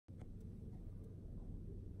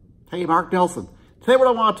Hey, Mark Nelson. Today what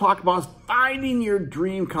I want to talk about is finding your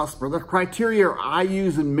dream customer. The criteria I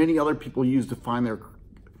use and many other people use to find their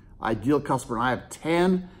ideal customer. And I have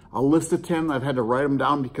 10, a list of 10. I've had to write them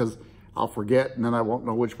down because I'll forget and then I won't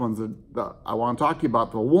know which ones that I want to talk to you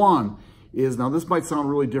about. The one is, now this might sound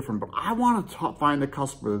really different, but I want to find a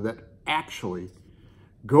customer that actually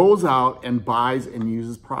goes out and buys and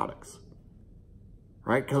uses products.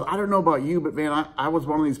 Right? Because I don't know about you, but man, I was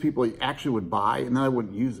one of these people that actually would buy and then I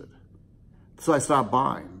wouldn't use it. So I stopped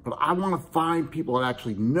buying. But I want to find people that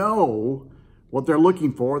actually know what they're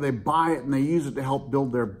looking for. They buy it and they use it to help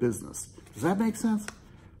build their business. Does that make sense?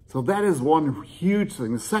 So that is one huge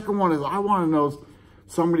thing. The second one is I want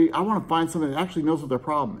to find somebody that actually knows what their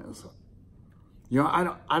problem is. You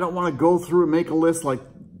know, I don't want to go through and make a list like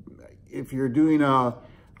if you're doing a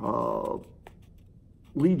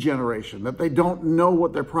lead generation, that they don't know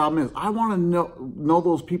what their problem is. I want to know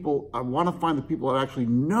those people. I want to find the people that actually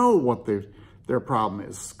know what their problem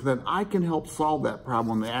is. Then I can help solve that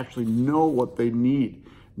problem when they actually know what they need,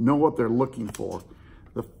 know what they're looking for.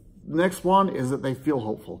 The next one is that they feel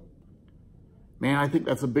hopeful. Man, I think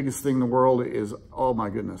that's the biggest thing in the world is, oh my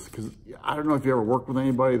goodness, because I don't know if you ever worked with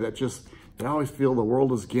anybody that just, they always feel the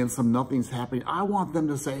world is against them, nothing's happening. I want them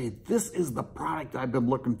to say, this is the product I've been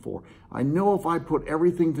looking for. I know if I put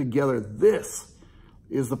everything together, this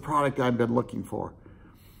is the product I've been looking for.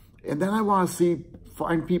 And then I want to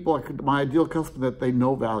find people, my ideal customer, that they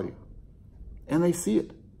know value. And they see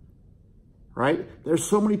it, right? There's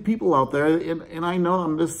so many people out there, and I know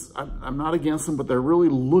I'm not against them, but they're really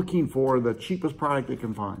looking for the cheapest product they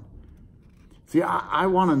can find. See, I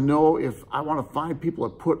want to know if I want to find people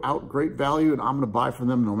that put out great value and I'm going to buy from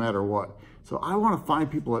them no matter what. So I want to find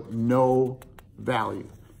people that know value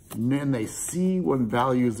and then they see when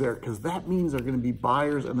value is there, because that means they're going to be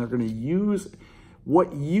buyers and they're going to use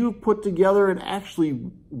what you put together and actually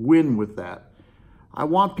win with that. I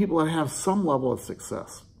want people that have some level of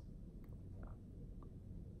success.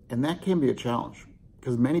 And that can be a challenge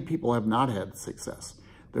because many people have not had success.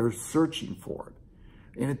 They're searching for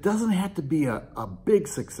it. And it doesn't have to be a big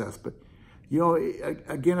success, but you know,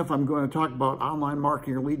 again, if I'm going to talk about online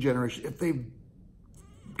marketing or lead generation, if they've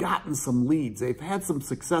gotten some leads, they've had some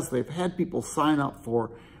success, they've had people sign up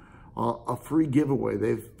for a free giveaway,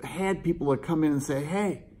 they've had people that come in and say,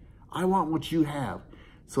 hey, I want what you have.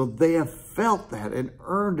 So they have felt that and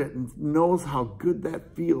earned it and knows how good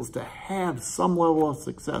that feels to have some level of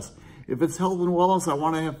success. If it's health and wellness, I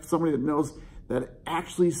want to have somebody that knows that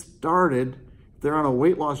actually started, they're on a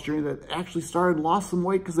weight loss journey, that actually started and lost some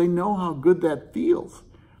weight because they know how good that feels.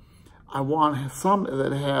 I want some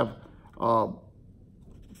that have,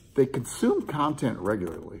 they consume content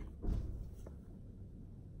regularly,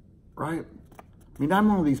 right? I mean, I'm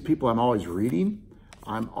one of these people, I'm always reading,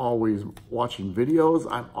 I'm always watching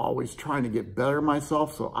videos, I'm always trying to get better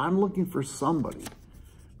myself. So I'm looking for somebody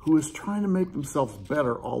who is trying to make themselves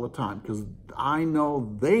better all the time because I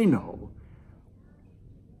know they know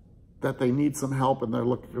that they need some help and they're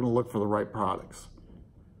going to look for the right products.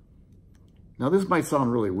 Now, this might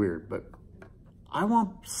sound really weird, but I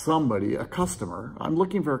want somebody, a customer, I'm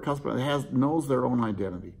looking for a customer that knows their own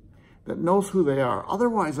identity, that knows who they are.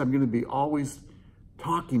 Otherwise, I'm going to be always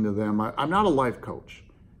talking to them. I'm not a life coach.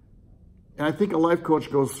 And I think a life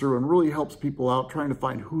coach goes through and really helps people out trying to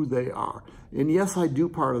find who they are. And yes, I do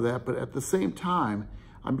part of that, but at the same time,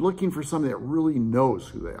 I'm looking for somebody that really knows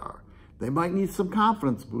who they are. They might need some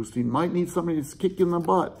confidence boosting, might need somebody that's kicking the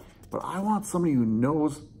butt, but I want somebody who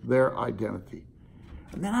knows their identity.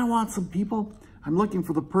 And then I want some people, I'm looking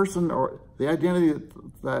for the person or the identity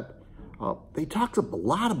that they talk a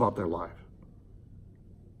lot about their life.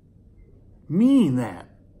 Meaning that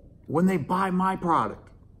when they buy my product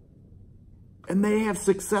and they have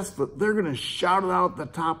success, but they're going to shout it out at the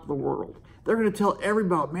top of the world. They're going to tell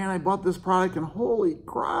everybody, man, I bought this product and holy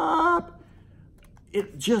crap,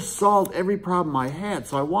 it just solved every problem I had.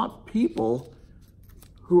 So I want people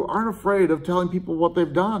who aren't afraid of telling people what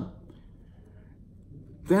they've done.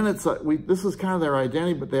 Then it's this is kind of their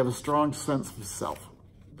identity, but they have a strong sense of self.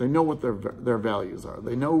 They know what their values are.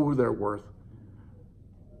 They know who they're worth.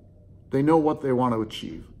 They know what they want to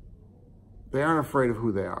achieve. They aren't afraid of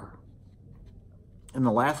who they are. And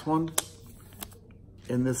the last one,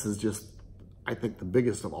 and this is just, I think, the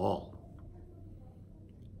biggest of all,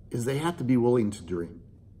 is they have to be willing to dream,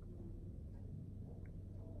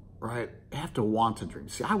 right? They have to want to dream.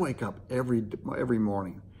 See, I wake up every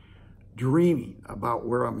morning dreaming about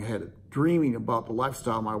where I'm headed, dreaming about the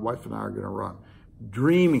lifestyle my wife and I are going to run,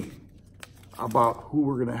 dreaming about who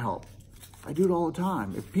we're going to help. I do it all the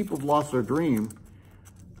time. If people have lost their dream,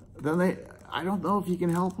 then I don't know if you can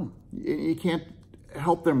help them. You can't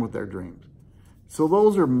help them with their dreams. So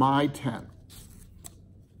those are my 10.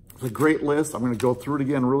 It's a great list. I'm going to go through it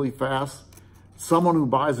again really fast. Someone who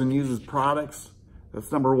buys and uses products.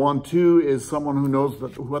 That's number 1. 2 is someone who knows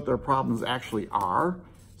what their problems actually are.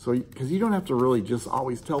 So, because you don't have to really just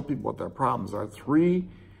always tell people what their problems are. 3,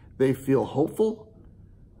 they feel hopeful.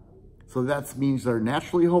 So that means they're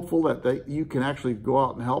naturally hopeful that you can actually go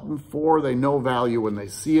out and help them. 4, they know value when they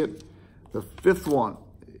see it. The 5th one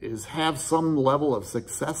is have some level of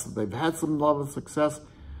success. They've had some level of success.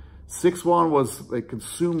 6th one was they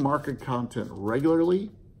consume market content regularly.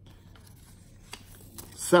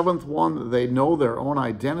 7th one, they know their own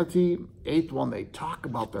identity. 8th one, they talk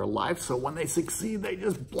about their life. So when they succeed, they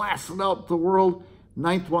just blast it out to the world.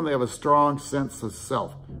 9th one, they have a strong sense of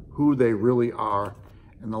self, who they really are.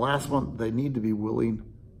 And the last one, they need to be willing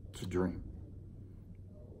to dream.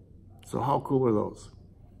 So how cool are those?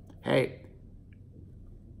 Hey,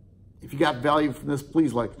 if you got value from this,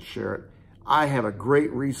 please like and share it. I have a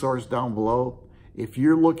great resource down below. If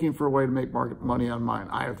you're looking for a way to make money on mine,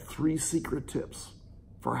 I have 3 secret tips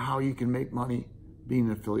for how you can make money being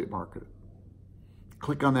an affiliate marketer.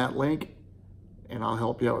 Click on that link and I'll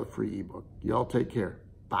help you out with a free ebook. Y'all take care.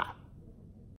 Bye.